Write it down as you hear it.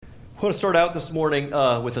I want to start out this morning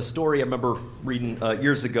with a story I remember reading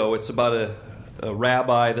years ago. It's about a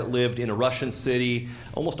rabbi that lived in a Russian city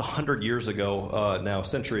almost 100 years ago now, a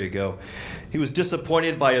century ago. He was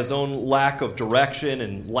disappointed by his own lack of direction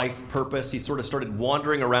and life purpose. He sort of started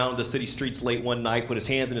wandering around the city streets late one night, put his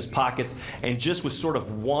hands in his pockets, and just was sort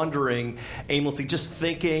of wandering aimlessly, just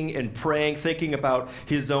thinking and praying, thinking about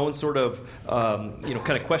his own sort of,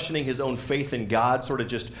 kind of questioning his own faith in God, sort of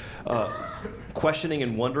just questioning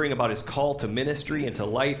and wondering about his call to ministry and to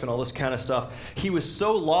life and all this kind of stuff. He was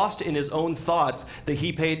so lost in his own thoughts that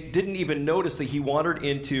he didn't even notice that he wandered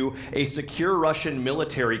into a secure Russian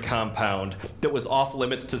military compound that was off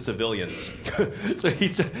limits to civilians. So he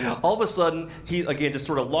said, all of a sudden, he again just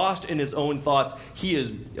sort of lost in his own thoughts. He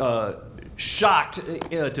is shocked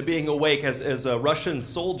to being awake as a Russian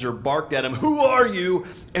soldier barked at him, "Who are you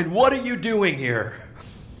and what are you doing here?"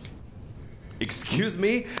 "Excuse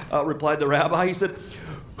me," replied the rabbi. He said,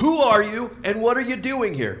 "Who are you and what are you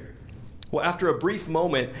doing here?" Well, after a brief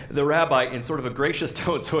moment, the rabbi, in sort of a gracious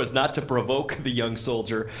tone so as not to provoke the young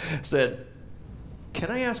soldier, said,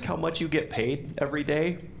 "Can I ask how much you get paid every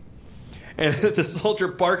day?" And the soldier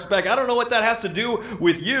barks back, "I don't know what that has to do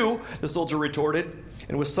with you," the soldier retorted.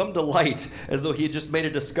 And with some delight, as though he had just made a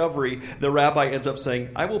discovery, the rabbi ends up saying,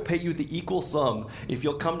 "I will pay you the equal sum if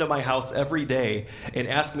you'll come to my house every day and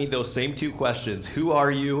ask me those same two questions. Who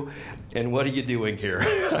are you and what are you doing here?"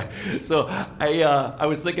 So I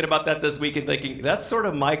was thinking about that this week and thinking, that's sort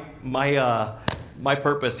of my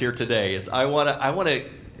purpose here today is I want to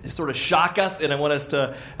sort of shock us, and I want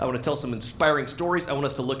to tell some inspiring stories. I want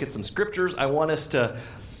us to look at some scriptures. I want us to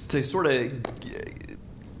sort of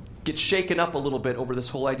get shaken up a little bit over this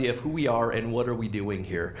whole idea of who we are and what are we doing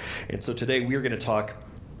here. And so today we are going to talk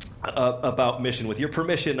about mission. With your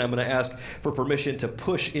permission, I'm going to ask for permission to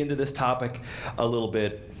push into this topic a little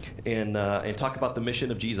bit and talk about the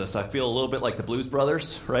mission of Jesus. I feel a little bit like the Blues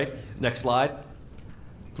Brothers, right? Next slide.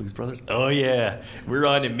 Blues Brothers. Oh yeah, we're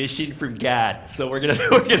on a mission from God. So we're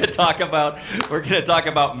gonna talk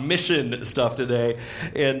about mission stuff today,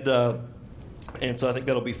 and so I think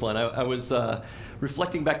that'll be fun. I was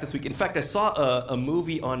reflecting back this week. In fact, I saw a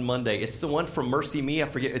movie on Monday. It's the one from Mercy Me. I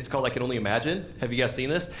forget. It's called I Can Only Imagine. Have you guys seen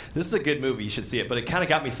this? This is a good movie. You should see it. But it kind of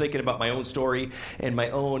got me thinking about my own story and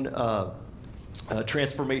my own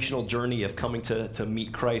transformational journey of coming to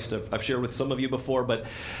meet Christ. I've shared with some of you before, but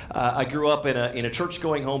I grew up in a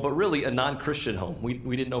church-going home, but really a non-Christian home. We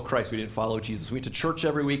didn't know Christ. We didn't follow Jesus. We went to church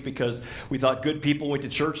every week because we thought good people went to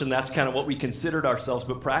church, and that's kind of what we considered ourselves.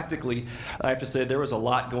 But practically, I have to say, there was a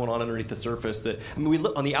lot going on underneath the surface.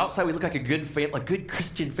 On the outside, we look like a good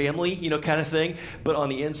Christian family, kind of thing. But on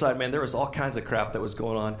the inside, man, there was all kinds of crap that was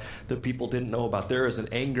going on that people didn't know about. There was an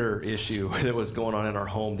anger issue that was going on in our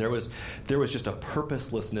home. There was just a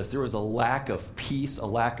purposelessness. There was a lack of peace, a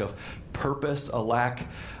lack of purpose, a lack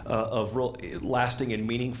of real lasting and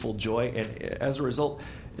meaningful joy. And as a result,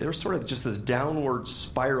 there was sort of just this downward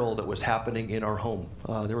spiral that was happening in our home.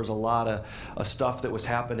 There was a lot of stuff that was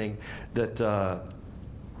happening that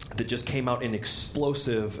just came out in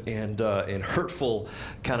explosive and hurtful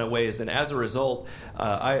kind of ways. And as a result,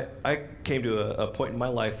 I came to a point in my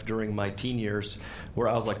life during my teen years where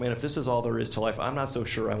I was like, man, if this is all there is to life, I'm not so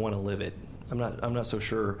sure I want to live it. I'm not so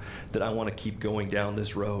sure that I want to keep going down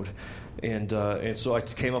this road. And so I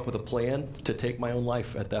came up with a plan to take my own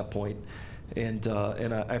life at that point. And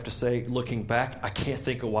I have to say, looking back, I can't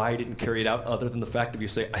think of why I didn't carry it out other than the fact of you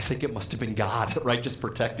say, I think it must have been God, right, just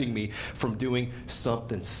protecting me from doing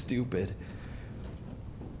something stupid.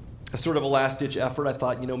 A sort of a last-ditch effort, I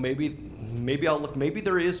thought, maybe I'll look. Maybe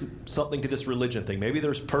there is something to this religion thing. Maybe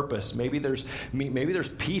there's purpose. Maybe there's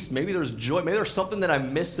peace. Maybe there's joy. Maybe there's something that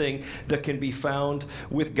I'm missing that can be found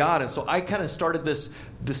with God. And so I kind of started this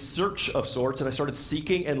search of sorts, and I started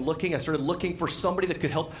seeking and looking. I started looking for somebody that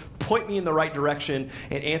could help point me in the right direction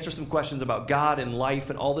and answer some questions about God and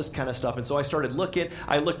life and all this kind of stuff. And so I started looking.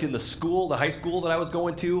 I looked in the high school that I was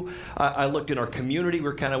going to. I looked in our community. We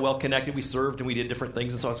were kind of well connected. We served and we did different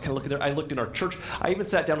things. And so I was kind of looking there. I looked in our church. I even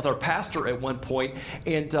sat down with our pastor at one point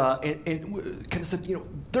and kind of said,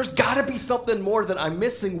 there's got to be something more that I'm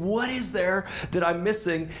missing. What is there that I'm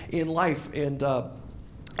missing in life? And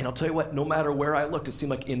I'll tell you what, no matter where I looked, it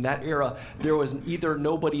seemed like in that era, there was either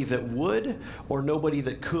nobody that would or nobody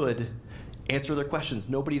that could answer their questions.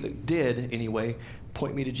 Nobody that did, anyway,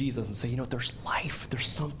 point me to Jesus and say, there's life. There's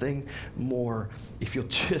something more if you'll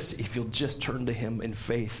just turn to him in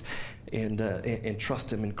faith and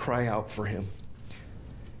trust him and cry out for him.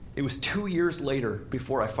 It was 2 years later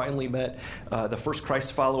before I finally met the first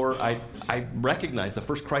Christ follower I recognized, the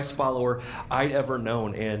first Christ follower I'd ever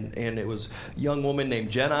known. And it was a young woman named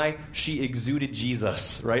Jenai. She exuded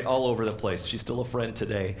Jesus, right, all over the place. She's still a friend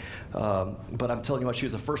today. But I'm telling you what, she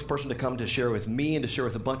was the first person to come to share with me and to share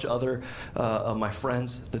with a bunch of other of my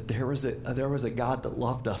friends that there was a God that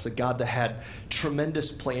loved us, a God that had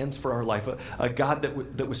tremendous plans for our life, a God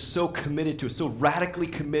that was so committed to us, so radically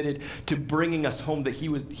committed to bringing us home that he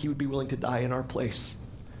would be willing to die in our place.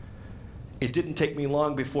 It didn't take me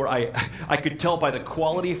long before I could tell by the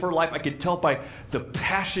quality of her life. I could tell by the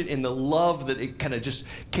passion and the love that it kind of just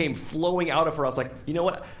came flowing out of her. I was like, you know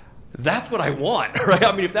what? That's what I want, right?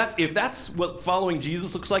 I mean, if that's what following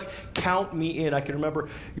Jesus looks like, count me in. I can remember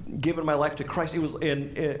giving my life to Christ. It was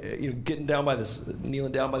kneeling down by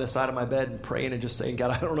the side of my bed and praying and just saying, God,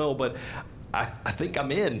 I don't know, but I think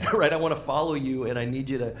I'm in, right? I want to follow you, and I need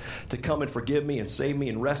you to come and forgive me and save me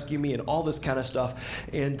and rescue me and all this kind of stuff.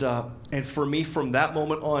 And for me, from that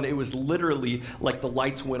moment on, it was literally like the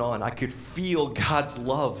lights went on. I could feel God's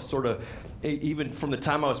love sort of, even from the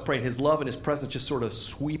time I was praying, his love and his presence just sort of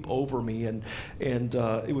sweep over me. And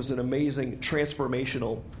it was an amazing,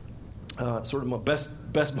 transformational sort of my best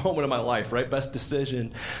moment of my life, right? Best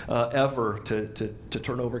decision ever to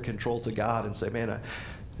turn over control to God and say, man,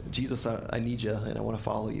 Jesus, I need you, and I want to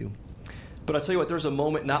follow you. But I'll tell you what, there's a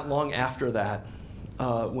moment not long after that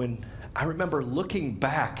when I remember looking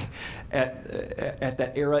back at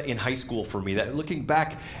that era in high school for me, looking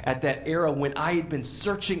back at that era when I had been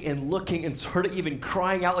searching and looking and sort of even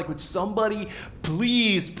crying out, like, would somebody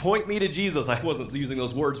please point me to Jesus? I wasn't using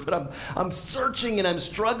those words, but I'm searching and I'm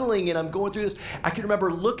struggling and I'm going through this. I can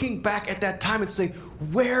remember looking back at that time and saying,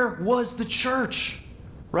 where was the church,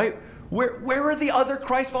 right? Where are the other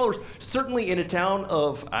Christ followers? Certainly in a town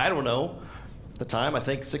of, I don't know, at the time, I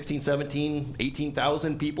think 16, 17,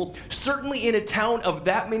 18,000 people. Certainly in a town of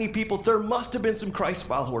that many people, there must have been some Christ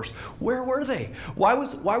followers. Where were they? Why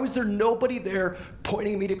was there nobody there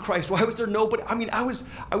pointing me to Christ? Why was there nobody? I mean, I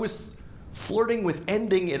was flirting with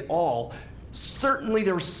ending it all. Certainly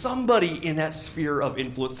there was somebody in that sphere of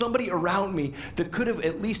influence, somebody around me that could have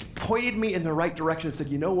at least pointed me in the right direction and said,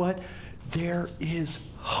 you know what? There is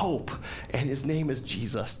hope, and his name is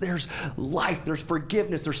Jesus. There's life, there's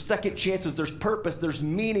forgiveness, there's second chances, there's purpose, there's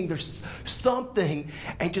meaning, there's something,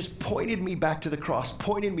 and just pointed me back to the cross,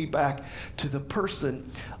 pointed me back to the person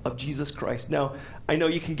of Jesus Christ. Now, I know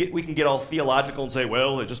we can get all theological and say,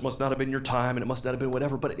 well, it just must not have been your time, and it must not have been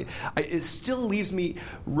whatever, but it still leaves me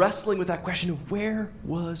wrestling with that question of where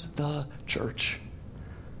was the church?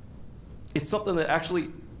 It's something that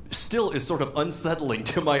actually still is sort of unsettling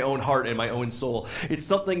to my own heart and my own soul. It's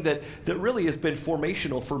something that really has been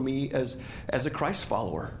formational for me as a Christ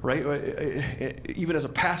follower, right? Even as a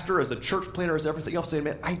pastor, as a church planner, as everything else, saying,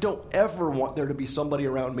 man, I don't ever want there to be somebody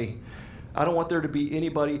around me. I don't want there to be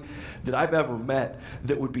anybody that I've ever met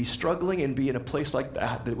that would be struggling and be in a place like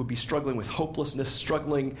that would be struggling with hopelessness,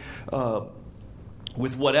 struggling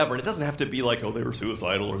with whatever. And it doesn't have to be like, oh, they were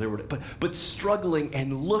suicidal or they were, but struggling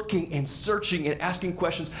and looking and searching and asking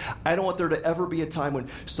questions. I don't want there to ever be a time when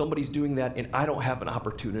somebody's doing that and I don't have an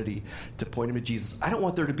opportunity to point them to Jesus. I don't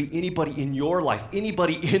want there to be anybody in your life,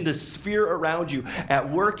 anybody in the sphere around you, at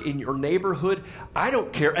work, in your neighborhood. I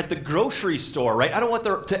don't care, at the grocery store, right? I don't want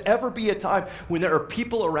there to ever be a time when there are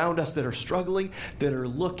people around us that are struggling, that are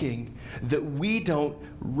looking, that we don't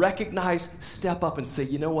recognize, step up and say,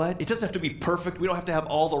 you know what? It doesn't have to be perfect. We don't have to have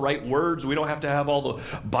all the right words. We don't have to have all the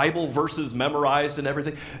Bible verses memorized and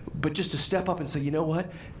everything. But just to step up and say, you know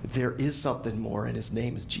what? There is something more, and his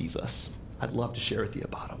name is Jesus. I'd love to share with you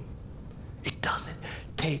about him. It doesn't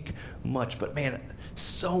take much, but man,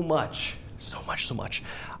 so much.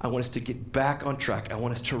 I want us to get back on track. I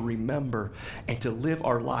want us to remember and to live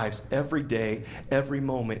our lives every day, every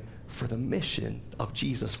moment, for the mission of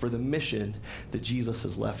Jesus, for the mission that Jesus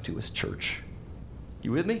has left to his church.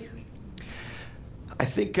 You with me? I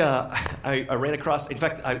think I ran across, in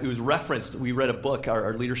fact, it was referenced, we read a book,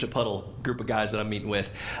 our Leadership Huddle group of guys that I'm meeting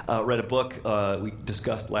with, read a book we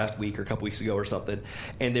discussed last week or a couple weeks ago or something,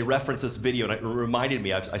 and they referenced this video, and it reminded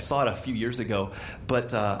me, I saw it a few years ago, but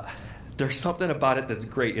there's something about it that's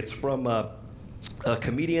great. It's from a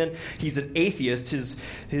comedian. He's an atheist.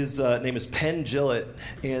 His name is Penn Jillette,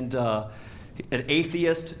 and an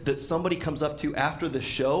atheist that somebody comes up to after the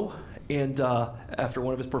show and after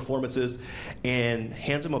one of his performances and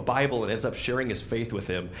hands him a Bible and ends up sharing his faith with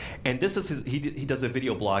him. And this is he does a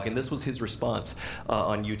video blog, and this was his response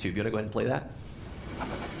on YouTube. You want to go ahead and play that?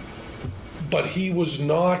 But he was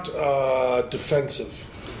not defensive,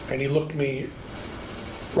 and he looked me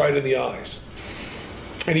right in the eyes.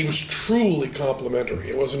 And he was truly complimentary.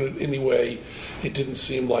 It wasn't in any way, it didn't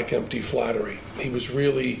seem like empty flattery. He was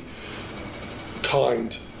really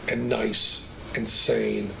kind and nice and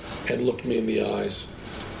sane and looked me in the eyes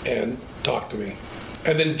and talked to me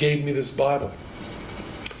and then gave me this Bible.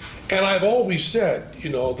 And I've always said,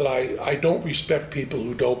 that I don't respect people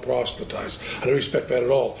who don't proselytize. I don't respect that at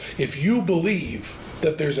all. If you believe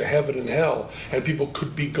that there's a heaven and hell and people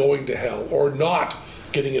could be going to hell or not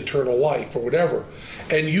getting eternal life or whatever,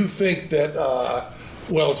 and you think that,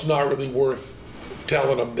 it's not really worth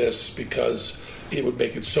telling them this because it would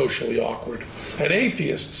make it socially awkward. And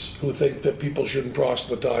atheists who think that people shouldn't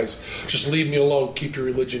proselytize, just leave me alone, keep your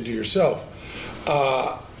religion to yourself.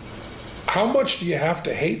 How much do you have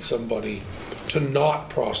to hate somebody to not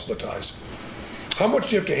proselytize? How much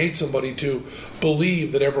do you have to hate somebody to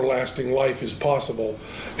believe that everlasting life is possible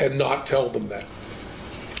and not tell them that?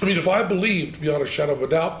 I mean, if I believed beyond a shadow of a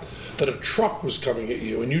doubt that a truck was coming at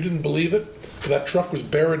you and you didn't believe it, that truck was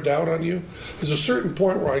bearing down on you, there's a certain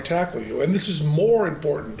point where I tackle you. And this is more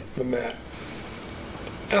important than that.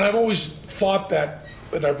 And I've always thought that,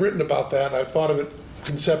 and I've written about that, and I've thought of it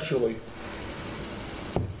conceptually.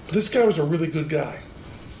 But this guy was a really good guy.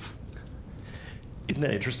 Isn't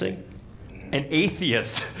that interesting? An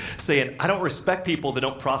atheist saying, I don't respect people that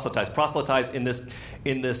don't proselytize. Proselytize in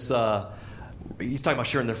this he's talking about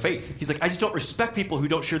sharing their faith. He's like, I just don't respect people who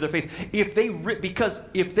don't share their faith. Because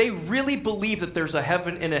if they really believe that there's a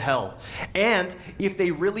heaven and a hell, and if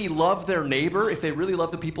they really love their neighbor, if they really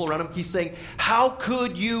love the people around them, he's saying, how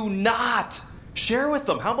could you not share with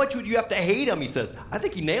them? How much would you have to hate them, he says. I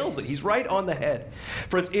think he nails it. He's right on the head.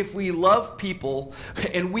 Friends, if we love people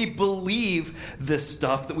and we believe this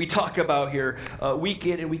stuff that we talk about here week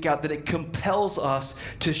in and week out, that it compels us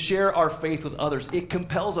to share our faith with others. It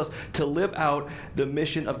compels us to live out the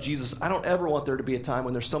mission of Jesus. I don't ever want there to be a time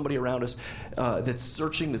when there's somebody around us that's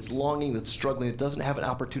searching, that's longing, that's struggling, that doesn't have an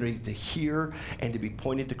opportunity to hear and to be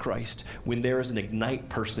pointed to Christ when there is an Ignite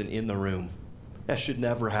person in the room. That should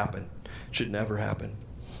never happen. Should never happen.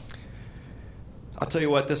 I'll tell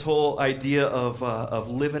you what, this whole idea of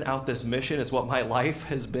living out this mission is what my life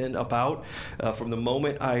has been about. From the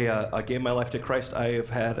moment I gave my life to Christ, I've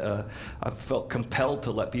felt compelled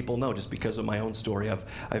to let people know, just because of my own story.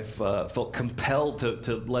 I've felt compelled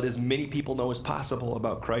to let as many people know as possible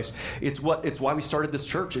about Christ. It's why we started this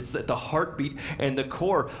church. It's the heartbeat and the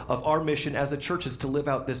core of our mission as a church is to live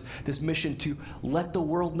out this mission to let the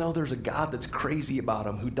world know there's a God that's crazy about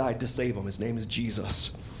them, who died to save them. His name is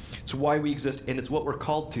Jesus. It's why we exist, and it's what we're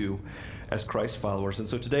called to as Christ followers. And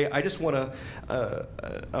so today, I just want to,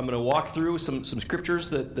 I'm going to walk through some scriptures,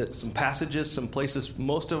 that some passages, some places,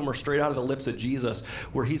 most of them are straight out of the lips of Jesus,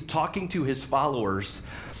 where he's talking to his followers,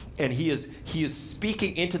 and he is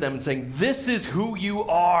speaking into them and saying, this is who you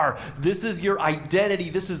are. This is your identity.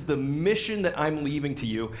 This is the mission that I'm leaving to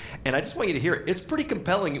you. And I just want you to hear it. It's pretty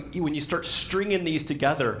compelling when you start stringing these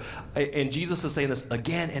together. And Jesus is saying this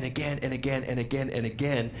again and again and again and again and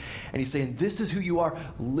again. And he's saying, this is who you are.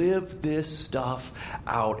 Live this stuff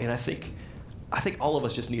out. And I think all of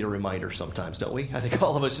us just need a reminder sometimes, don't we? I think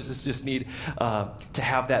all of us just need to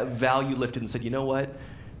have that value lifted and said, you know what?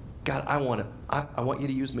 God, I want you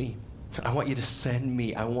to use me. I want you to send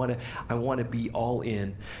me. I want to be all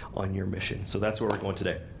in on your mission. So that's where we're going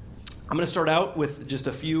today. I'm going to start out with just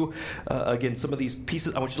a few, again, some of these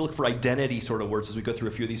pieces. I want you to look for identity sort of words as we go through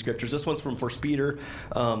a few of these scriptures. This one's from 1 Peter,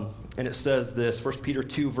 and it says this, 1 Peter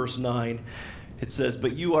 2, verse 9. It says,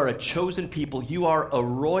 but you are a chosen people. You are a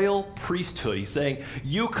royal priesthood. He's saying,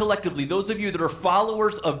 you collectively, those of you that are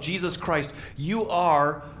followers of Jesus Christ, you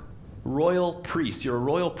are royal priests. You're a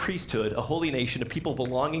royal priesthood, a holy nation, a people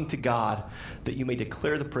belonging to God, that you may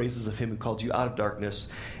declare the praises of him who called you out of darkness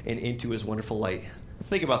and into his wonderful light.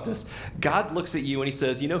 Think about this. God looks at you and he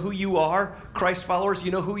says, you know who you are, Christ followers? You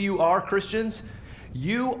know who you are, Christians?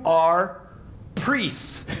 You are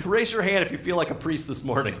priests. Raise your hand if you feel like a priest this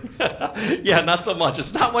morning. Yeah, not so much.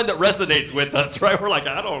 It's not one that resonates with us, right? We're like,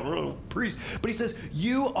 I don't know, priest. But he says,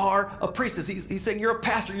 you are a priest. He's saying you're a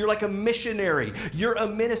pastor. You're like a missionary. You're a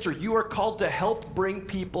minister. You are called to help bring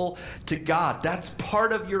people to God. That's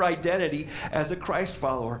part of your identity as a Christ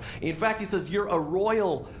follower. In fact, he says you're a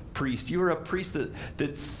royal priest. You're a priest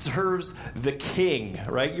that serves the king,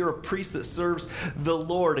 right? You're a priest that serves the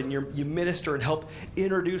Lord, and you minister and help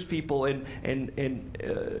introduce people and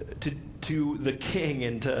to the king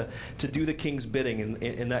and to do the king's bidding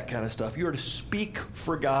and that kind of stuff. You're to speak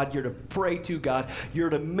for God. You're to pray to God. You're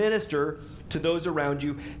to minister to those around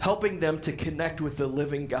you, helping them to connect with the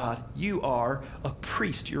living God. You are a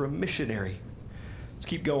priest. You're a missionary. Let's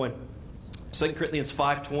keep going. 2 Corinthians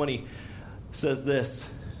 5:20 says this.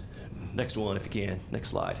 Next one, if you can. Next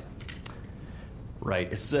slide.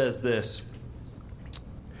 Right. It says this.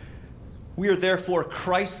 We are therefore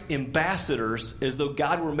Christ's ambassadors, as though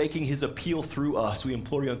God were making his appeal through us. We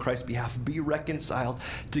implore you on Christ's behalf, be reconciled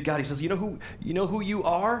to God. He says, you know who you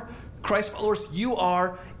are? Christ followers, you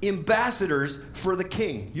are ambassadors for the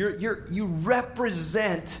King. You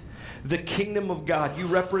represent the kingdom of God. You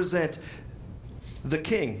represent the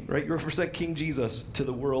King, right? You represent King Jesus to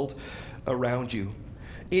the world around you.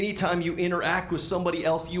 Anytime you interact with somebody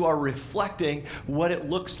else, you are reflecting what it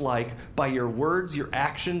looks like by your words, your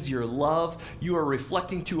actions, your love. You are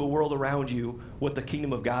reflecting to a world around you what the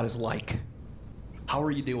kingdom of God is like. How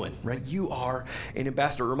are you doing, right? You are an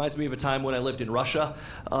ambassador. It reminds me of a time when I lived in Russia,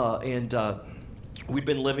 and we'd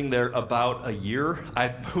been living there about a year.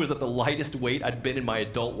 I was at the lightest weight I'd been in my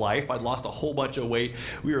adult life. I'd lost a whole bunch of weight.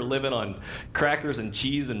 We were living on crackers and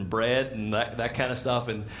cheese and bread and that kind of stuff,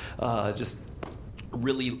 and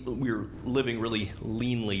we were living really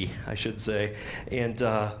leanly, I should say. And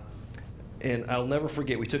I'll never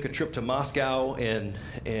forget, we took a trip to Moscow, and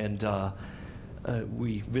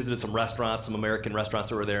we visited some restaurants, some American restaurants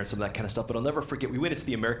over there and some of that kind of stuff. But I'll never forget, we went into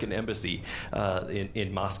the American embassy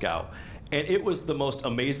in Moscow. And it was the most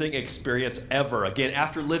amazing experience ever. Again,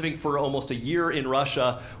 after living for almost a year in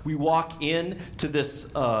Russia, we walk in to this,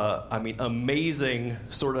 amazing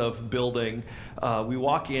sort of building. We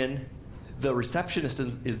walk in. The receptionist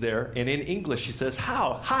is there, and in English she says,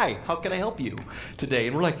 Hi, how can I help you today?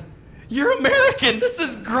 And we're like, you're American. This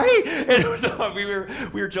is great. And it was,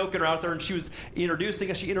 we were joking around with her, and she was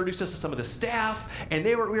introducing us. She introduced us to some of the staff, and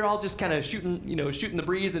we were all just kind of shooting the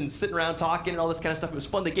breeze and sitting around talking and all this kind of stuff. It was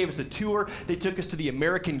fun. They gave us a tour. They took us to the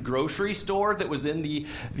American grocery store that was in the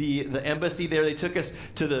embassy there. They took us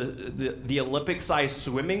to the Olympic-sized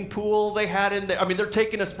swimming pool they had in there. I mean, they're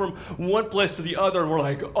taking us from one place to the other, and we're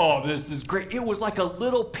like, oh, this is great. It was like a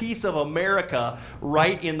little piece of America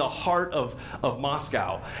right in the heart of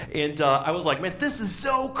Moscow. And I was like, man, this is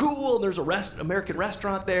so cool. And there's a American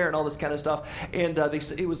restaurant there and all this kind of stuff. And they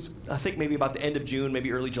said it was, I think, maybe about the end of June,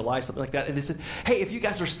 maybe early July, something like that. And they said, hey, if you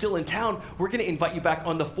guys are still in town, we're going to invite you back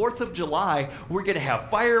on the 4th of July. We're going to have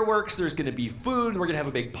fireworks. There's going to be food. We're going to have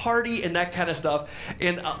a big party and that kind of stuff.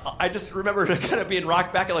 And I just remember kind of being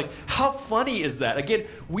rocked back and like, how funny is that? Again,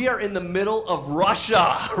 we are in the middle of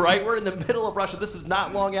Russia, right? We're in the middle of Russia. This is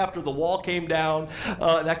not long after the wall came down,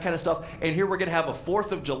 that kind of stuff. And here we're going to have a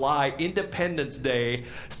 4th of July Independence Day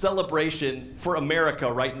celebration for America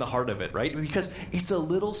right in the heart of it, right? Because it's a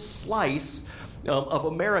little slice of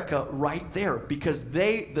America right there, because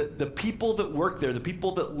the people that work there, the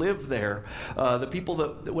people that live there, the people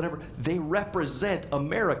that whatever, they represent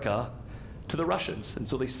America to the Russians. And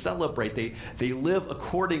so they celebrate, they live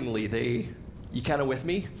accordingly. You kind of with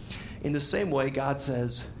me? In the same way, God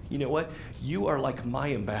says, you know what? You are like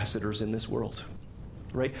my ambassadors in this world.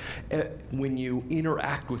 Right? When you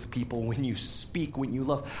interact with people, when you speak, when you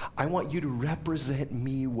love, I want you to represent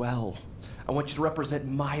me well. I want you to represent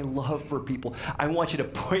my love for people. I want you to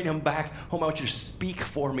point them back home. I want you to speak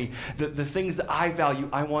for me. The things that I value,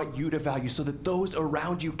 I want you to value, so that those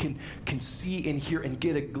around you can see and hear and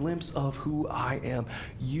get a glimpse of who I am.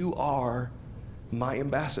 You are my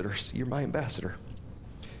ambassadors. You're my ambassador.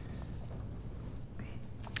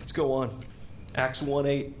 Let's go on. Acts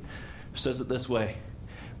 1:8 says it this way.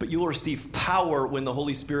 But you will receive power when the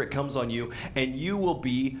Holy Spirit comes on you, and you will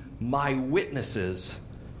be my witnesses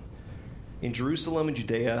in Jerusalem and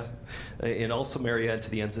Judea, in all Samaria, and to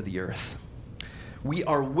the ends of the earth. We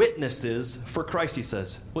are witnesses for Christ, he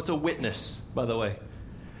says. What's a witness, by the way?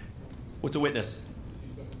 What's a witness?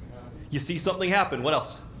 You see something happen. What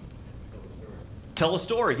else? Tell a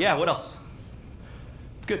story. Yeah, what else?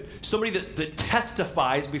 Good. Somebody that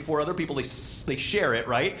testifies before other people, they share it,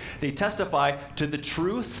 right? They testify to the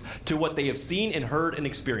truth, to what they have seen and heard and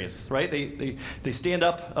experienced, right? They stand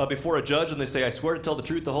up before a judge and they say, I swear to tell the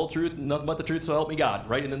truth, the whole truth, and nothing but the truth, so help me God,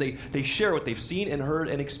 right? And then they share what they've seen and heard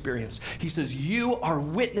and experienced. He says, you are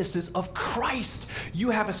witnesses of Christ.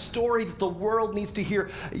 You have a story that the world needs to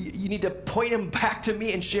hear. You need to point them back to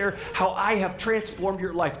me and share how I have transformed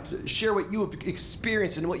your life. Share what you have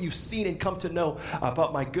experienced and what you've seen and come to know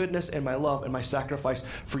about my goodness and my love and my sacrifice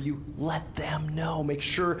for you. Let them know. Make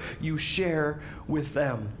sure you share with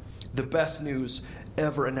them the best news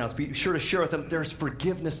ever announced. Be sure to share with them there's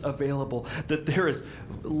forgiveness available, that there is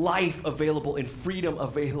life available and freedom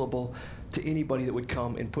available to anybody that would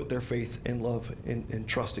come and put their faith and love and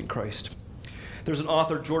trust in Christ. There's an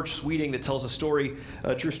author, George Sweeting, that tells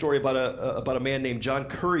a true story about a man named John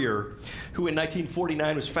Currier, who in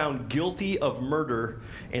 1949 was found guilty of murder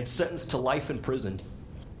and sentenced to life in prison.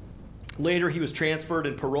 Later, he was transferred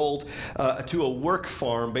and paroled to a work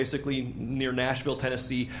farm, basically near Nashville,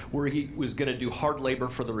 Tennessee, where he was going to do hard labor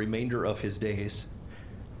for the remainder of his days.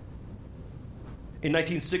 In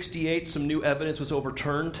 1968, some new evidence was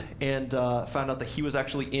overturned and found out that he was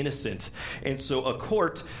actually innocent. And so a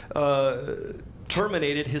court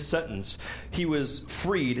terminated his sentence. He was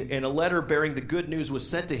freed, and a letter bearing the good news was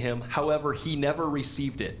sent to him. However, he never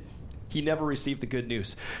received it. He never received the good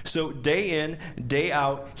news. So day in, day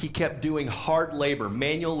out, he kept doing hard labor,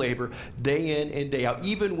 manual labor, day in and day out.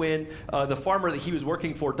 Even when the farmer that he was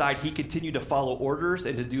working for died, he continued to follow orders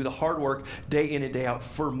and to do the hard work day in and day out.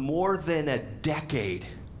 For more than a decade,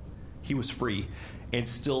 he was free and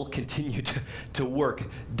still continued to work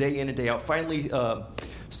day in and day out. Finally,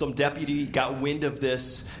 some deputy got wind of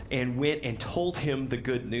this and went and told him the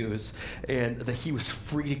good news and that he was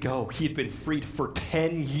free to go. He had been freed for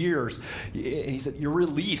 10 years. And he said, "You're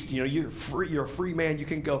released. You're free. You're a free man. You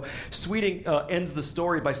can go." Sweeting ends the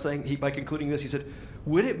story by concluding this. He said,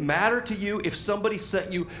 "Would it matter to you if somebody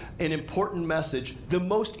sent you an important message, the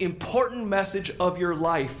most important message of your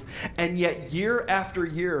life, and yet year after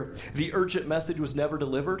year, the urgent message was never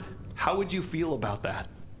delivered? How would you feel about that?"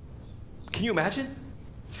 Can you imagine?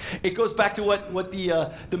 It goes back to what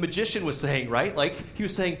the magician was saying, right? Like he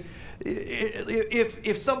was saying,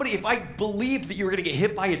 if I believed that you were going to get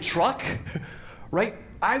hit by a truck, right,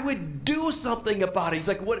 I would do something about it. He's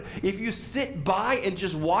like, what if you sit by and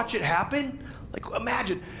just watch it happen? Like,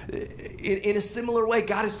 imagine, in a similar way,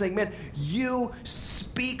 God is saying, man, you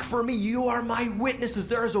speak for me. You are my witnesses.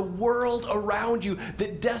 There is a world around you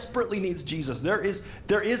that desperately needs Jesus. There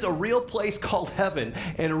is a real place called heaven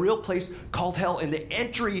and a real place called hell. And the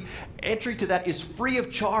entry to that is free of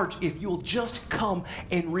charge if you will just come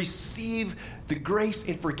and receive the grace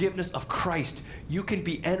and forgiveness of Christ. You can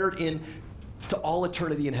be entered in to all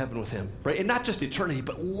eternity in heaven with him, right? And not just eternity,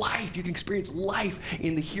 but life. You can experience life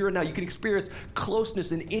in the here and now. You can experience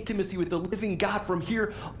closeness and intimacy with the living God from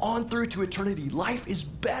here on through to eternity. Life is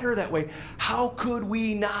better that way. How could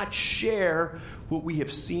we not share what we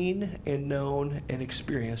have seen and known and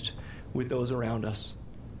experienced with those around us?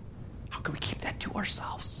 How can we keep that to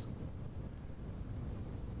ourselves?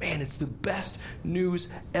 Man, it's the best news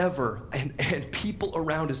ever, and people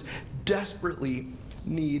around us desperately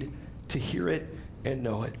need to hear it and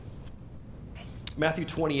know it. Matthew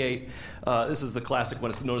 28, this is the classic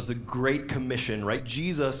one. It's known as the Great Commission, right?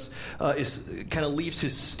 Jesus leaves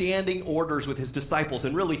his standing orders with his disciples,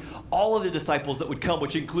 and really all of the disciples that would come,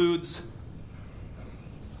 which includes,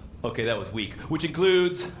 okay, that was weak, which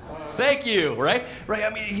includes, thank you, right? Right.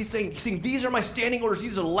 I mean, he's saying, these are my standing orders.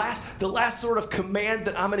 These are the last sort of command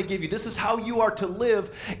that I'm going to give you. This is how you are to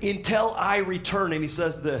live until I return. And he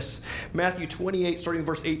says this, Matthew 28, starting in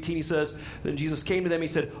verse 18, he says, then Jesus came to them. He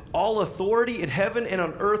said, all authority in heaven and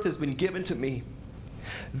on earth has been given to me.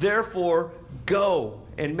 Therefore, go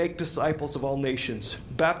and make disciples of all nations,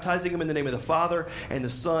 baptizing them in the name of the Father and the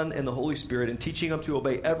Son and the Holy Spirit, and teaching them to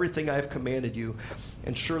obey everything I have commanded you.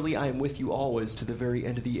 And surely I am with you always to the very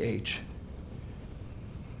end of the age.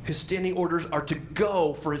 His standing orders are to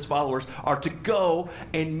go for his followers, are to go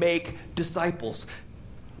and make disciples.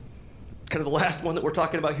 Kind of the last one that we're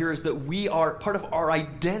talking about here is that we are, part of our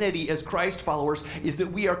identity as Christ followers is that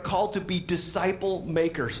we are called to be disciple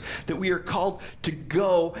makers, that we are called to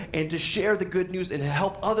go and to share the good news and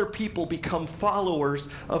help other people become followers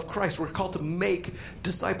of Christ. We're called to make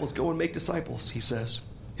disciples. Go and make disciples, he says.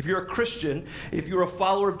 If you're a Christian, if you're a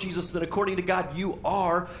follower of Jesus, then according to God, you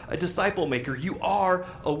are a disciple maker. You are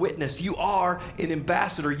a witness. You are an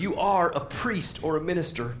ambassador. You are a priest or a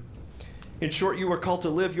minister. In short, you are called to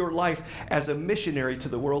live your life as a missionary to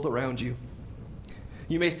the world around you.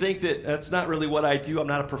 You may think that that's not really what I do. I'm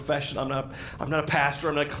not a professional. I'm not a pastor.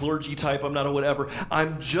 I'm not a clergy type. I'm not a whatever.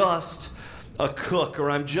 I'm just a cook, or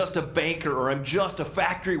I'm just a banker, or I'm just a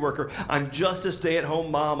factory worker. I'm just a stay-at-home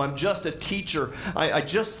mom. I'm just a teacher. I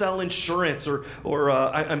just sell insurance, or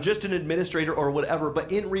I'm just an administrator, or whatever.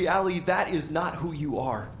 But in reality, that is not who you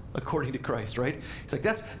are, according to Christ, right? It's like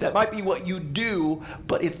that might be what you do,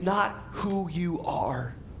 but it's not who you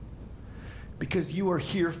are. Because you are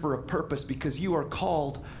here for a purpose, because you are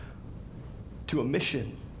called to a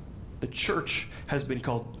mission. The church has been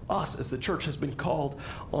called, us as the church has been called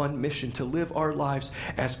on mission to live our lives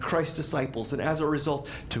as Christ's disciples, and as a result,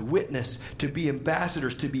 to witness, to be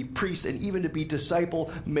ambassadors, to be priests, and even to be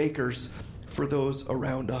disciple makers for those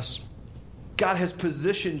around us. God has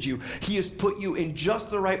positioned you. He has put you in just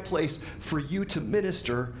the right place for you to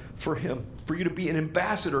minister for him, for you to be an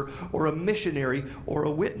ambassador or a missionary or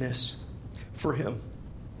a witness for him.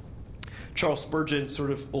 Charles Spurgeon, sort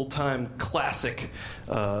of old-time classic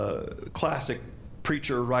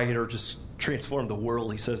preacher, writer, just transformed the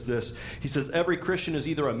world. He says this. He says, every Christian is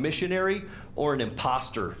either a missionary or an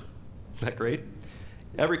imposter. Isn't that great?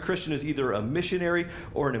 Every Christian is either a missionary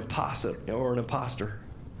or an imposter.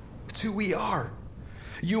 It's who we are.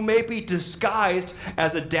 You may be disguised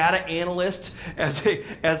as a data analyst, as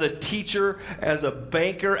a teacher, as a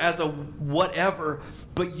banker, as a whatever,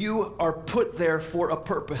 but you are put there for a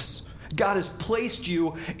purpose. God has placed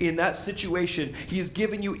you in that situation. He has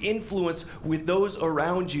given you influence with those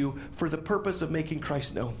around you for the purpose of making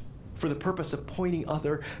Christ known, for the purpose of pointing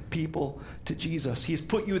other people to Jesus. He's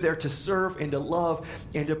put you there to serve and to love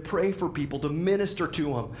and to pray for people, to minister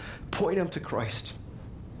to them, point them to Christ.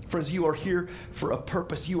 Friends, you are here for a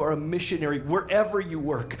purpose. You are a missionary. Wherever you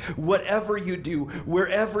work, whatever you do,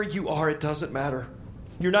 wherever you are, it doesn't matter.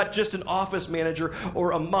 You're not just an office manager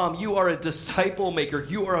or a mom. You are a disciple maker.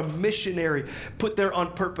 You are a missionary put there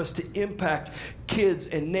on purpose to impact kids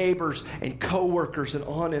and neighbors and coworkers and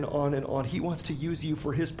on and on and on. He wants to use you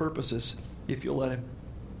for his purposes if you'll let him.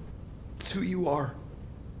 It's who you are.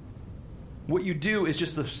 What you do is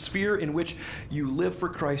just the sphere in which you live for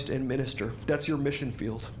Christ and minister. That's your mission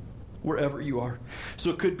field, wherever you are. So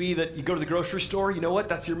it could be that you go to the grocery store, you know what?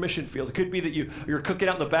 That's your mission field. It could be that you're cooking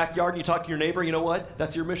out in the backyard and you talk to your neighbor, you know what?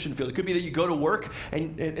 That's your mission field. It could be that you go to work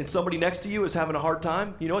and somebody next to you is having a hard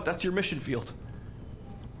time, you know what? That's your mission field.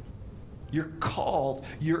 You're called,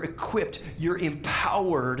 you're equipped, you're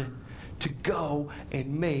empowered to go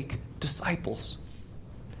and make disciples.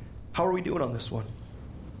 How are we doing on this one?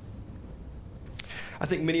 I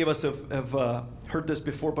think many of us have heard this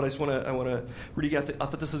before, but I want to read it again. I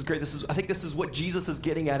thought this is great. I think this is what Jesus is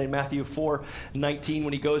getting at in Matthew 4:19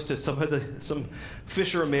 when he goes to some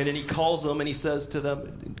fishermen and he calls them and he says to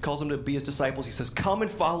them, calls them to be his disciples. He says, "Come and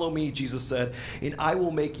follow me," Jesus said, "and I will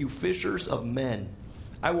make you fishers of men.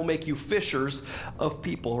 I will make you fishers of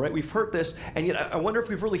people." Right? We've heard this, and yet I wonder if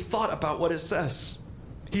we've really thought about what it says.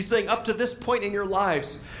 He's saying up to this point in your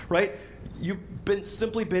lives, right? You've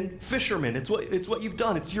simply been fishermen. It's what you've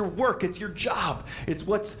done. It's your work. It's your job. It's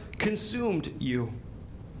what's consumed you.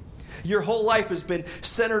 Your whole life has been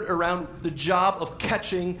centered around the job of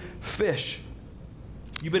catching fish.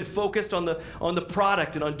 You've been focused on the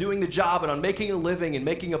product and on doing the job and on making a living and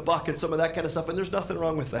making a buck and some of that kind of stuff, and there's nothing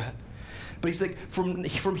wrong with that. But he's like,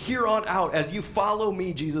 from here on out, as you follow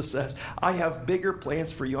me, Jesus says, I have bigger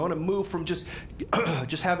plans for you. I want to move from just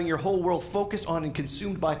having your whole world focused on and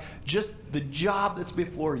consumed by just the job that's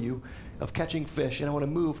before you of catching fish. And I want to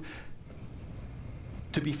move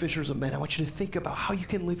to be fishers of men. I want you to think about how you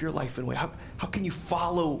can live your life in a way. How can you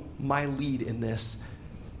follow my lead in this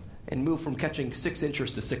and move from catching 6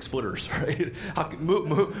 inchers to 6 footers, right? How can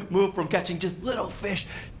move from catching just little fish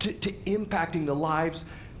to impacting the lives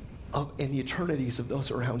and the eternities of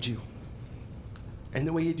those around you. And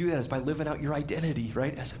the way you do that is by living out your identity,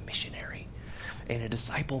 right, as a missionary and a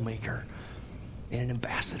disciple maker and an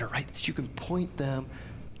ambassador, right, that you can point them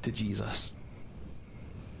to Jesus.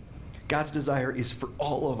 God's desire is for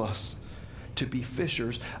all of us to be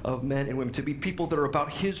fishers of men and women, to be people that are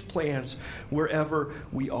about his plans wherever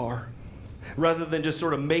we are. Rather than just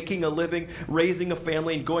sort of making a living, raising a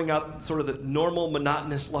family, and going out sort of the normal,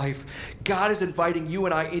 monotonous life, God is inviting you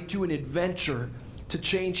and I into an adventure to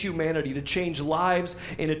change humanity, to change lives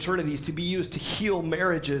and eternities, to be used to heal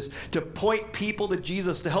marriages, to point people to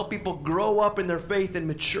Jesus, to help people grow up in their faith and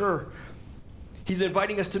mature. He's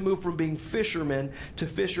inviting us to move from being fishermen to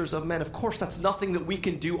fishers of men. Of course, that's nothing that we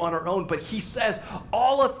can do on our own, but he says,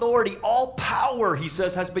 all authority, all power, he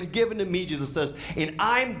says, has been given to me, Jesus says, and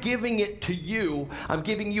I'm giving it to you. I'm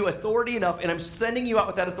giving you authority enough, and I'm sending you out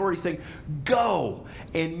with that authority saying, go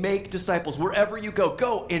and make disciples. Wherever you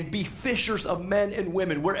go and be fishers of men and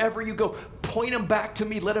women. Wherever you go, point them back to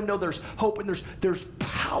me. Let them know there's hope and there's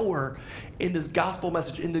power in this gospel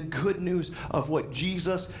message, in the good news of what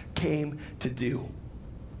Jesus came to do.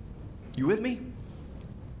 You with me?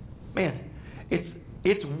 Man,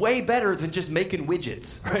 it's way better than just making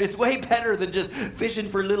widgets, right? It's way better than just fishing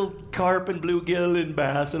for little carp and bluegill and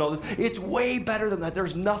bass and all this. It's way better than that.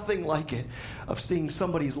 There's nothing like it, of seeing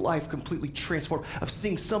somebody's life completely transformed, of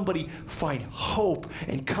seeing somebody find hope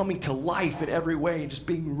and coming to life in every way and just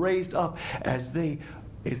being raised up as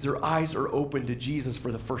their eyes are open to Jesus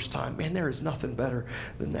for the first time. Man, there is nothing better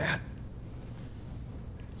than that.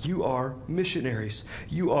 You are missionaries.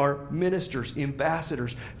 You are ministers,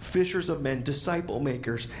 ambassadors, fishers of men, disciple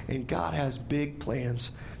makers, and God has big plans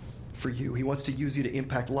for you. He wants to use you to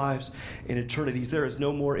impact lives and eternities. There is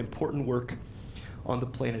no more important work on the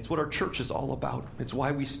planet. It's what our church is all about. It's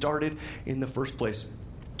why we started in the first place.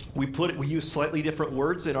 We use slightly different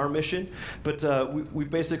words in our mission, but we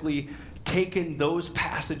basically taken those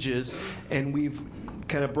passages and we've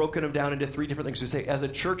kind of broken them down into three different things. We say, as a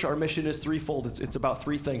church, our mission is threefold. It's about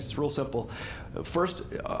three things. It's real simple. First,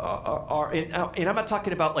 and I'm not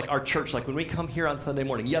talking about like our church, like when we come here on Sunday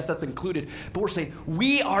morning. Yes, that's included, but we're saying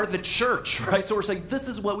we are the church, right? So we're saying this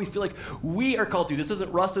is what we feel like we are called to. This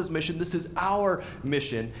isn't Russ's mission. This is our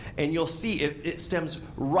mission. And you'll see it stems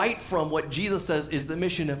right from what Jesus says is the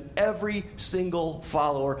mission of every single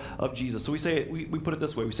follower of Jesus. So we say, we put it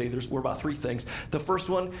this way. We say we're about three things. The first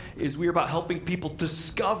one is we're about helping people discover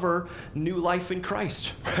new life in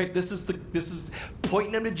Christ, right? This is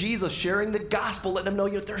pointing them to Jesus, sharing the gospel, letting them know,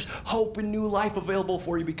 there's hope and new life available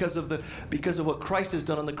for you because of what Christ has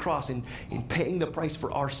done on the cross in paying the price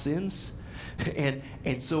for our sins. And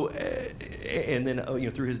then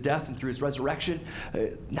through his death and through his resurrection,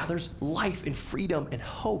 now there's life and freedom and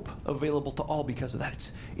hope available to all because of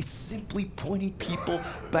that. It's simply pointing people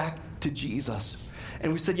back to Jesus.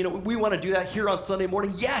 And we said, we want to do that here on Sunday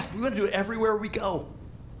morning. Yes, we want to do it everywhere we go.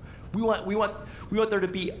 We want there to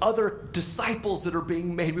be other disciples that are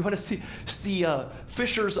being made. We want to see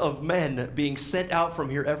fishers of men being sent out from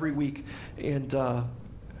here every week, and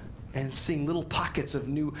seeing little pockets of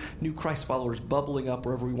new Christ followers bubbling up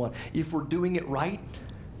wherever we want. If we're doing it right,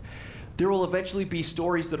 there will eventually be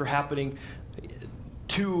stories that are happening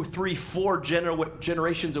 2, 3, 4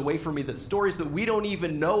 generations away from me, that stories that we don't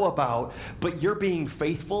even know about, but you're being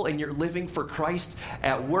faithful and you're living for Christ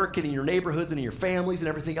at work and in your neighborhoods and in your families and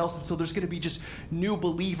everything else. And so there's going to be just new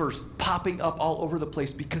believers popping up all over the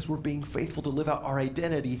place because we're being faithful to live out our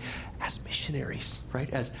identity as missionaries, right?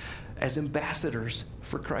 As ambassadors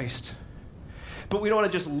for Christ. But we don't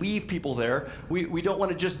want to just leave people there. We don't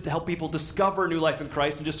want to just help people discover new life in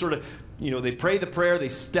Christ and just sort of, they pray the prayer, they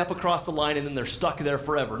step across the line, and then they're stuck there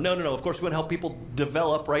forever. No. Of course, we want to help people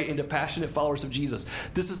develop, right, into passionate followers of Jesus.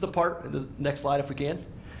 This is the part, the next slide if we can.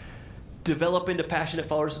 Develop into passionate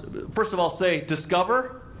followers. First of all, say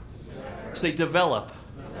discover. Say develop,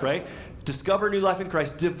 right? Discover new life in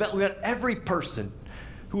Christ. We want every person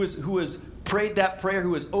who is prayed that prayer,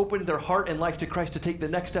 who has opened their heart and life to Christ, to take the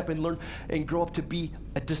next step and learn and grow up to be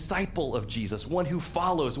a disciple of Jesus, one who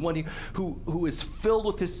follows, one who is filled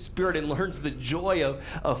with his Spirit and learns the joy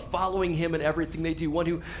of following him in everything they do,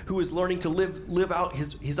 one who is learning to live out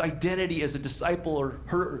his identity as a disciple, or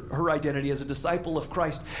her identity as a disciple of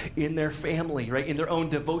Christ in their family, right, in their own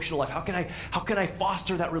devotional life. How can I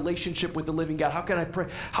foster that relationship with the living God? How can I pray?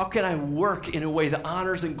 How can I work in a way that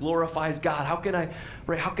honors and glorifies God?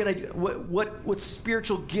 What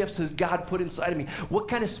spiritual gifts has God put inside of me? What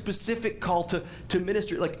kind of specific call to ministry?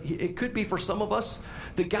 Like, it could be for some of us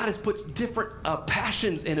that God has put different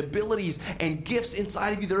passions and abilities and gifts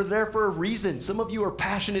inside of you. They're there for a reason. Some of you are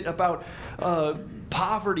passionate about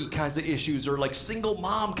poverty kinds of issues, or like single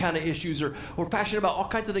mom kind of issues, or passionate about all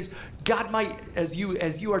kinds of things. God might, as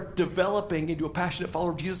you are developing into a passionate follower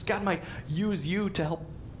of Jesus, God might use you to help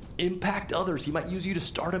impact others. He might use you to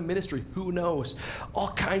start a ministry. Who knows? All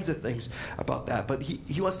kinds of things about that. But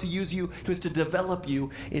he wants to use you. He wants to develop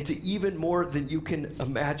you into even more than you can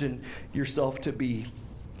imagine yourself to be.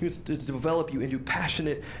 He wants to develop you into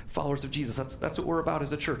passionate followers of Jesus. That's what we're about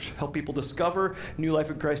as a church. Help people discover new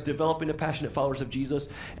life in Christ, develop into passionate followers of Jesus,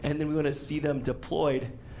 and then we want to see them deployed.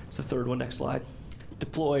 It's the third one. Next slide.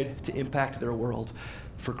 Deployed to impact their world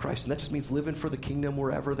for Christ. And that just means living for the kingdom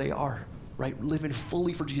wherever they are. Right? Living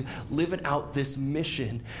fully for Jesus, living out this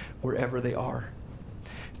mission wherever they are.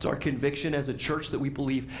 It's our conviction as a church that we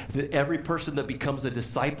believe that every person that becomes a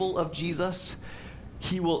disciple of Jesus,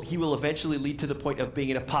 he will eventually lead to the point of being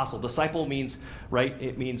an apostle. Disciple means, right,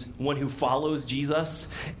 it means one who follows Jesus,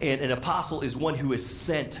 and an apostle is one who is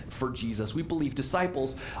sent for Jesus. We believe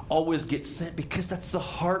disciples always get sent because that's the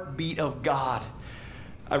heartbeat of God.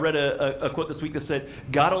 I read a quote this week that said,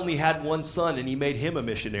 God only had one son and he made him a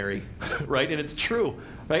missionary, right? And it's true,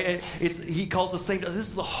 right? And he calls the same. This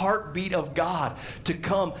is the heartbeat of God, to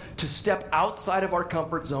come, to step outside of our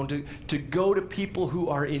comfort zone, to go to people who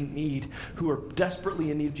are in need, who are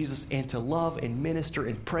desperately in need of Jesus, and to love and minister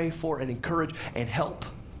and pray for and encourage and help.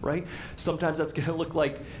 Right? Sometimes that's going to look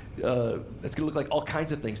like all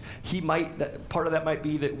kinds of things. Part of that might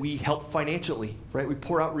be that we help financially, right? We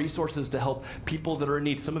pour out resources to help people that are in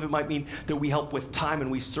need. Some of it might mean that we help with time and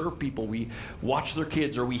we serve people. We watch their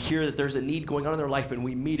kids, or we hear that there's a need going on in their life and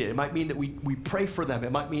we meet it. It might mean that we pray for them.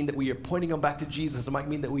 It might mean that we are pointing them back to Jesus. It might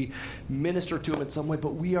mean that we minister to them in some way.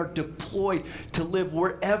 But we are deployed to live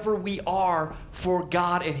wherever we are for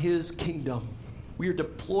God and His kingdom. We are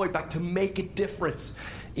deployed back to make a difference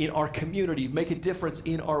in our community, make a difference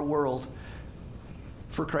in our world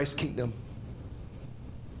for Christ's kingdom.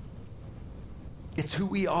 It's who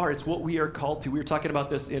we are. It's what we are called to. We were talking about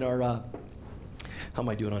this in our How am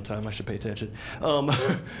I doing on time? I should pay attention. We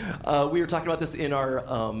were talking about this in our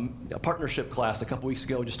partnership class a couple weeks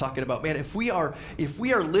ago, just talking about, man, if we are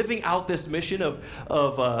living out this mission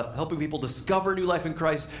of helping people discover new life in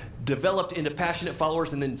Christ, developed into passionate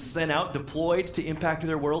followers, and then sent out, deployed to impact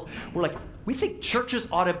their world, we think churches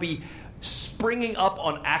ought to be springing up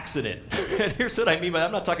on accident. And here's what I mean by that.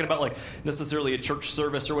 I'm not talking about necessarily a church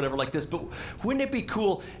service or whatever like this, but wouldn't it be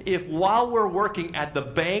cool if while we're working at the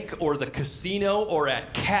bank or the casino or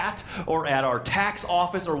at CAT or at our tax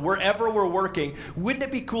office or wherever we're working, wouldn't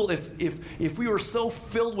it be cool if we were so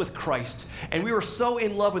filled with Christ and we were so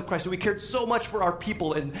in love with Christ and we cared so much for our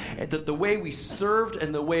people and that the way we served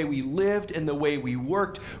and the way we lived and the way we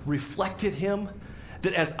worked reflected Him?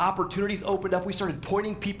 That as opportunities opened up, we started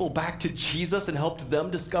pointing people back to Jesus and helped them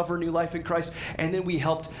discover new life in Christ. And then we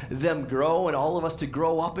helped them grow and all of us to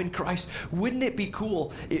grow up in Christ. Wouldn't it be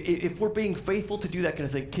cool if we're being faithful to do that kind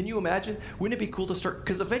of thing? Can you imagine? Wouldn't it be cool to start?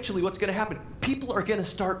 Because eventually what's going to happen? People are going to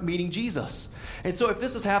start meeting Jesus. And so if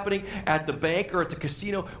this is happening at the bank or at the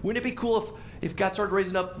casino, wouldn't it be cool if God started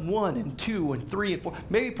raising up 1 and 2 and 3 and 4?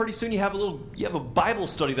 Maybe pretty soon you have a Bible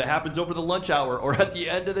study that happens over the lunch hour or at the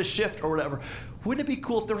end of the shift or whatever. Wouldn't it be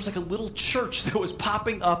cool if there was a little church that was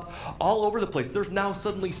popping up all over the place? There's now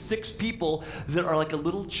suddenly 6 people that are like a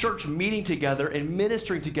little church meeting together and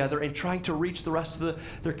ministering together and trying to reach the rest of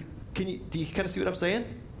do you kind of see what I'm saying?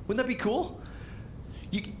 Wouldn't that be cool?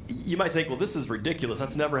 You might think, well, this is ridiculous.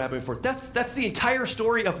 That's never happened before. That's the entire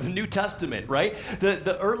story of the New Testament, right?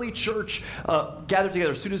 The early church gathered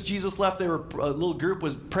together. As soon as Jesus left, a little group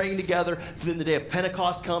was praying together. Then the day of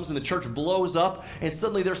Pentecost comes and the church blows up. And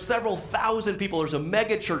suddenly there's several thousand people. There's a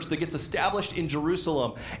mega church that gets established in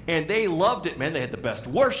Jerusalem. And they loved it, man. They had the best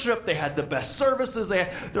worship. They had the best services.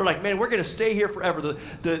 They're like, man, we're going to stay here forever.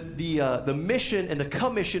 The mission and the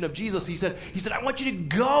commission of Jesus, he said, I want you to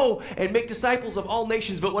go and make disciples of all nations.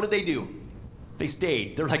 But what did they do? They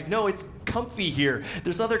stayed. They're like, no, it's comfy here.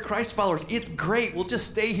 There's other Christ followers. It's great. We'll just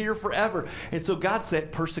stay here forever. And so God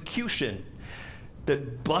sent persecution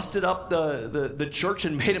that busted up the church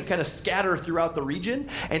and made them kind of scatter throughout the region.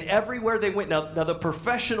 And everywhere they went, now the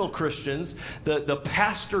professional Christians, the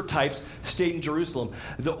pastor types, stayed in Jerusalem.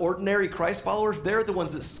 The ordinary Christ followers, they're the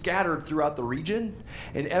ones that scattered throughout the region.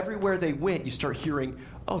 And everywhere they went, you start hearing,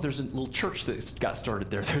 oh, there's a little church that got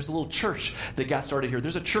started there. There's a little church that got started here.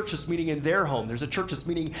 There's a church that's meeting in their home. There's a church that's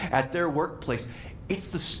meeting at their workplace. It's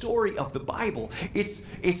the story of the Bible.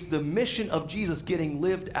 It's the mission of Jesus getting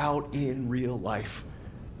lived out in real life.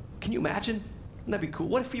 Can you imagine? Wouldn't that be cool?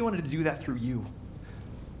 What if He wanted to do that through you?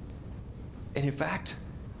 And in fact,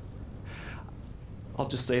 I'll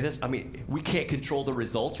just say this. I mean, we can't control the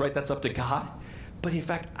results, right? That's up to God. But in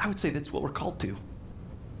fact, I would say that's what we're called to.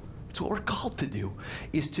 It's what we're called to do,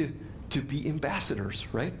 is to be ambassadors,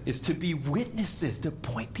 right? Is to be witnesses, to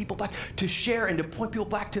point people back, to share and to point people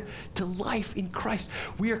back to life in Christ.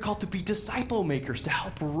 We are called to be disciple makers, to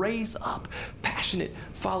help raise up passionate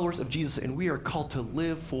followers of Jesus, and we are called to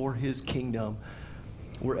live for His kingdom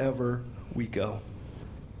wherever we go.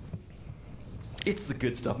 It's the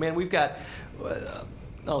good stuff, man. We've got...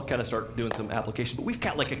 I'll kind of start doing some application, but we've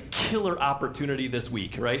got like a killer opportunity this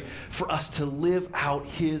week, right, for us to live out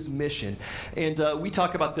His mission. And we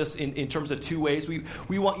talk about this in terms of 2 ways.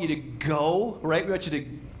 We want you to go, right? We want you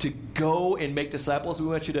to go and make disciples. We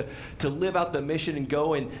want you to live out the mission and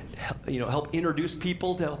go and help introduce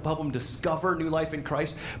people, to help them discover new life in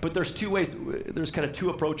Christ. But there's 2 ways. There's kind of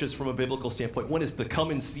 2 approaches from a biblical standpoint. One is the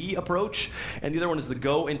come and see approach, and the other one is the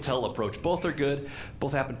go and tell approach. Both are good.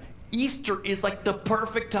 Both happen. Easter is like the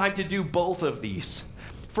perfect time to do both of these.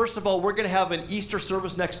 First of all, we're going to have an Easter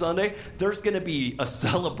service next Sunday. There's going to be a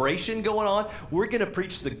celebration going on. We're going to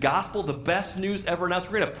preach the gospel, the best news ever announced.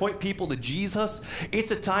 We're going to point people to Jesus.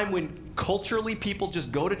 It's a time when culturally people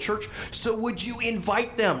just go to church. So would you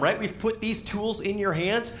invite them, right? We've put these tools in your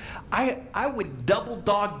hands. I would double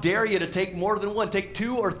dog dare you to take more than one. Take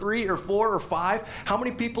 2 or 3 or 4 or 5. How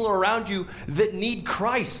many people are around you that need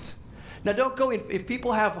Christ? Now, don't go if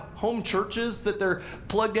people have home churches that they're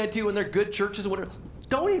plugged into and they're good churches or whatever.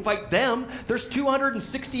 Don't invite them. There's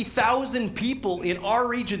 260,000 people in our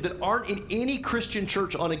region that aren't in any Christian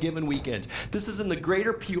church on a given weekend. This is in the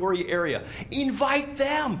greater Peoria area. Invite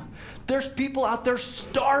them. There's people out there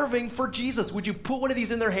starving for Jesus. Would you put one of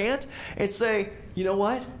these in their hand and say, you know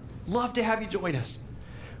what? Love to have you join us.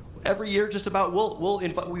 Every year, just about, we'll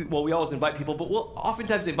invite. We always invite people, but we'll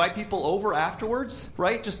oftentimes invite people over afterwards,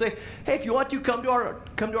 right? Just say, hey, if you want to, come to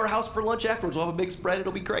our house for lunch afterwards. We'll have a big spread.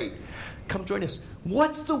 It'll be great. Come join us.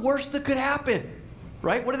 What's the worst that could happen,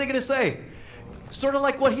 right? What are they going to say? Sort of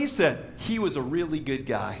like what he said. He was a really good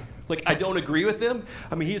guy. Like, I don't agree with him.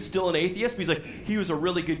 I mean, he's still an atheist, but he's like, he was a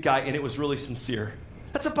really good guy, and it was really sincere.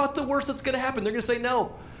 That's about the worst that's going to happen. They're going to say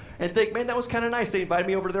no and think, man, that was kind of nice. They invited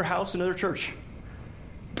me over to their house, another church.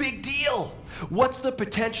 Big deal. What's the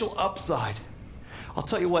potential upside? I'll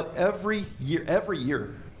tell you what, every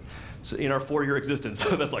year, so in our 4-year existence,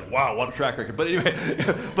 so that's like, wow, what a track record. But anyway,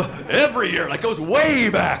 but every year, like goes way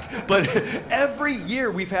back. But every year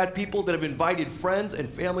we've had people that have invited friends and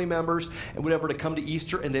family members and whatever to come to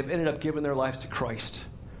Easter, and they've ended up giving their lives to Christ.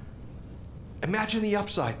 Imagine the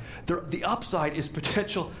upside. The upside is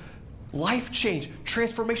potential life change,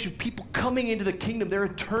 transformation, people coming into the kingdom. Their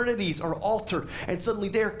eternities are altered, and suddenly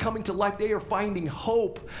they are coming to life. They are finding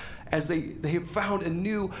hope as they have found a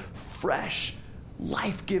new, fresh,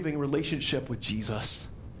 life-giving relationship with Jesus.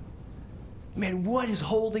 Man, what is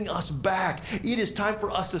holding us back? It is time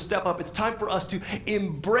for us to step up. It's time for us to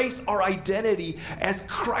embrace our identity as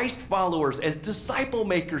Christ followers, as disciple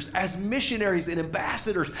makers, as missionaries and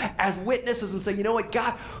ambassadors, as witnesses, and say, you know what,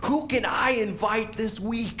 God, who can I invite this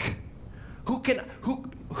week? Who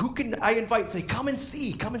can I invite and say, come and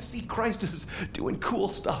see Christ is doing cool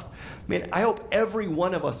stuff. Man, I hope every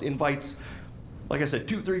one of us invites, like I said,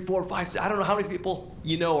 2, 3, 4, 5, 6, I don't know how many people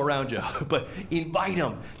you know around you, but invite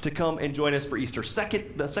them to come and join us for Easter.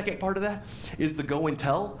 The second part of that is the go and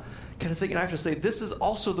tell kind of thing. And I have to say, this is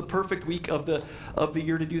also the perfect week of the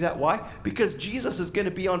year to do that. Why? Because Jesus is going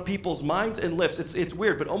to be on people's minds and lips. It's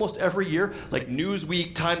weird, but almost every year, like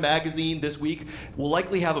Newsweek, Time Magazine this week, will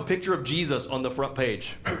likely have a picture of Jesus on the front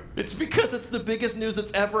page. It's because it's the biggest news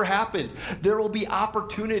that's ever happened. There will be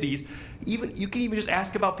opportunities. You can even just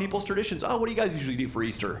ask about people's traditions. Oh, what do you guys usually do for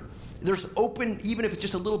Easter? There's open, even if it's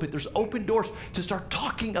just a little bit, there's open doors to start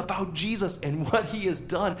talking about Jesus and what he has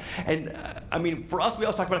done. And I mean, for us, we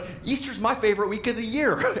always talk about it. Easter's my favorite week of the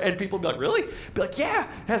year. And people will be like, really? Be like, yeah,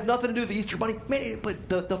 it has nothing to do with the Easter Bunny. Man, but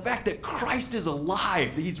the fact that Christ is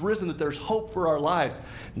alive, that he's risen, that there's hope for our lives.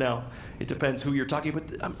 Now, it depends who you're talking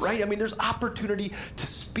about, right? I mean, there's opportunity to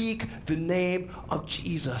speak the name of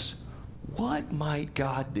Jesus. What might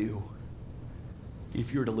God do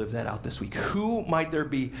if you were to live that out this week? Who might there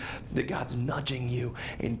be that God's nudging you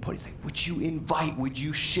and saying, would you invite, would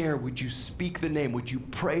you share, would you speak the name, would you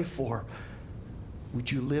pray for, would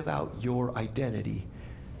you live out your identity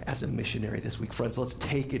as a missionary this week? Friends, let's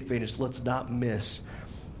take advantage. Let's not miss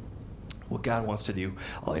what God wants to do.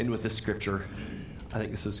 I'll end with this scripture. I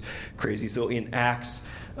think this is crazy. So in Acts,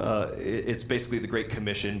 it's basically the Great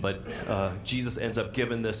Commission, but Jesus ends up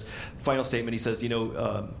giving this final statement. He says,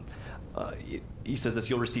 he says this,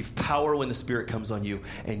 you'll receive power when the Spirit comes on you,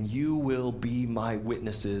 and you will be my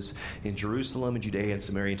witnesses in Jerusalem and Judea and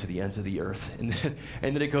Samaria and to the ends of the earth. And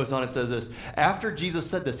then it goes on and says this. After Jesus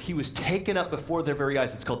said this, he was taken up before their very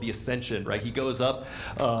eyes. It's called the ascension, right? He goes up,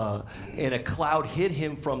 and a cloud hid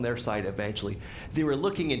him from their sight eventually. They were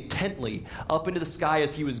looking intently up into the sky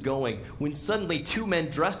as he was going, when suddenly 2 men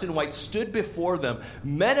dressed in white stood before them.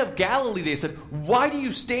 Men of Galilee, they said, why do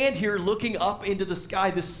you stand here looking up into the sky?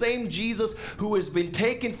 The same Jesus who has been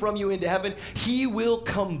taken from you into heaven, he will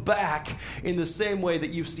come back in the same way that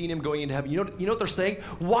you've seen him going into heaven. You know what they're saying?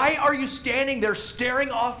 Why are you standing there staring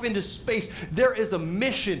off into space? There is a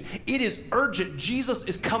mission. It is urgent. Jesus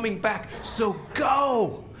is coming back. So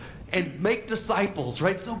go and make disciples,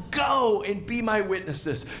 right? So go and be my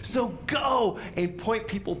witnesses. So go and point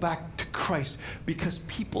people back to Christ, because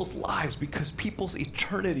people's lives, because people's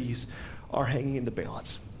eternities are hanging in the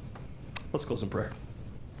balance. Let's close in prayer.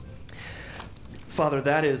 Father,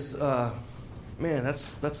 that is,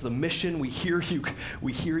 that's the mission. We hear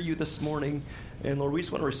you this morning. And Lord, we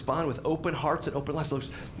just want to respond with open hearts and open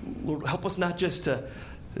lives. Lord, help us not just to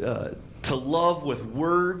love with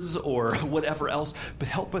words or whatever else, but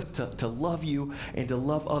help us to love you and to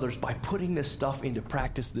love others by putting this stuff into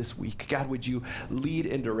practice this week. God, would you lead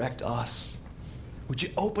and direct us? Would you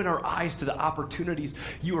open our eyes to the opportunities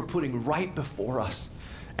you are putting right before us?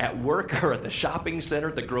 At work or at the shopping center,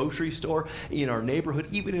 at the grocery store, in our neighborhood,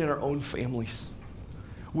 even in our own families.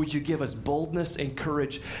 Would you give us boldness and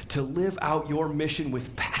courage to live out your mission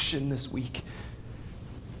with passion this week?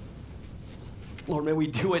 Lord, may we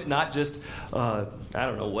do it not just,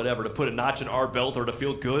 to put a notch in our belt or to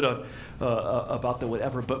feel good about the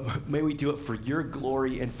whatever, but may we do it for your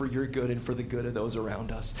glory and for your good and for the good of those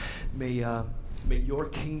around us. May your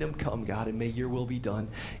kingdom come, God, and may your will be done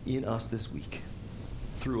in us this week.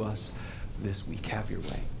 Through us this week. Have your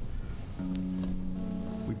way.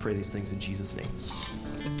 We pray these things in Jesus' name.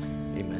 Amen.